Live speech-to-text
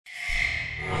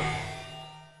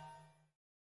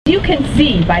can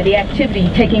see by the activity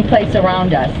taking place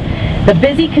around us, the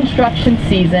busy construction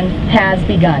season has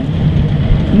begun.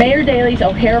 Mayor Daley's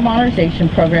O'Hare Modernization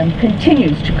Program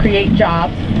continues to create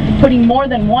jobs, putting more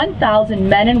than 1,000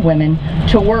 men and women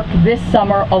to work this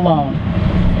summer alone.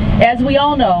 As we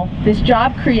all know, this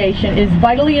job creation is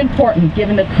vitally important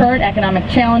given the current economic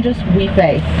challenges we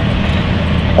face.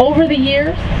 Over the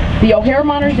years, the O'Hare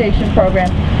Modernization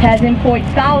Program has employed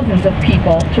thousands of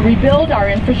people to rebuild our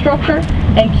infrastructure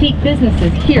and keep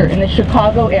businesses here in the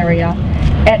Chicago area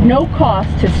at no cost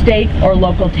to state or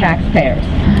local taxpayers.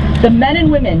 The men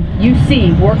and women you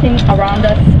see working around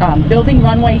us, building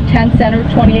runway 10 Center,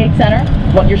 28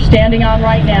 Center, what you're standing on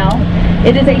right now,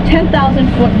 it is a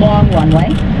 10,000-foot long runway.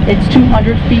 It's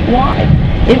 200 feet wide.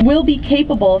 It will be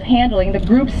capable of handling the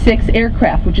Group 6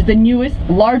 aircraft, which is the newest,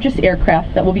 largest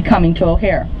aircraft that will be coming to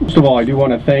O'Hare. First of all, I do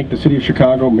want to thank the City of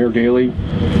Chicago, Mayor Daley,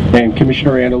 and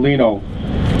Commissioner Andolino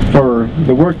for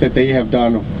the work that they have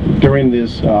done during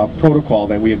this protocol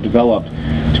that we have developed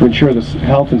to ensure the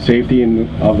health and safety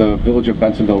of the Village of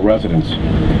Bensenville residents.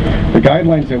 The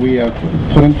guidelines that we have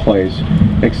put in place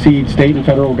exceed state and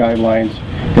federal guidelines.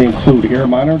 They include air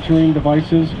monitoring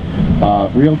devices,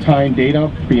 real-time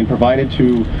data being provided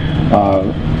to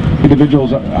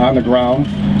individuals on the ground.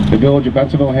 The Village of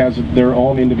Bensenville has their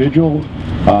own individual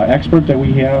expert that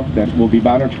we have that will be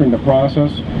monitoring the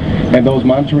process, and those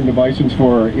monitoring devices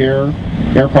for air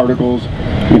particles,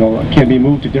 can be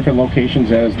moved to different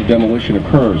locations as the demolition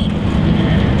occurs.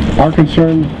 Our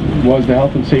concern was the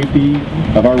health and safety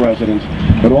of our residents,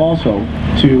 but also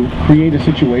to create a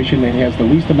situation that has the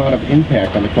least amount of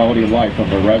impact on the quality of life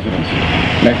of our residents.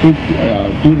 And I think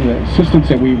due to the assistance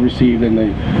that we received and the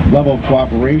level of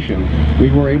cooperation, we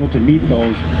were able to meet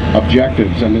those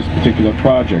objectives on this particular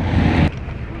project.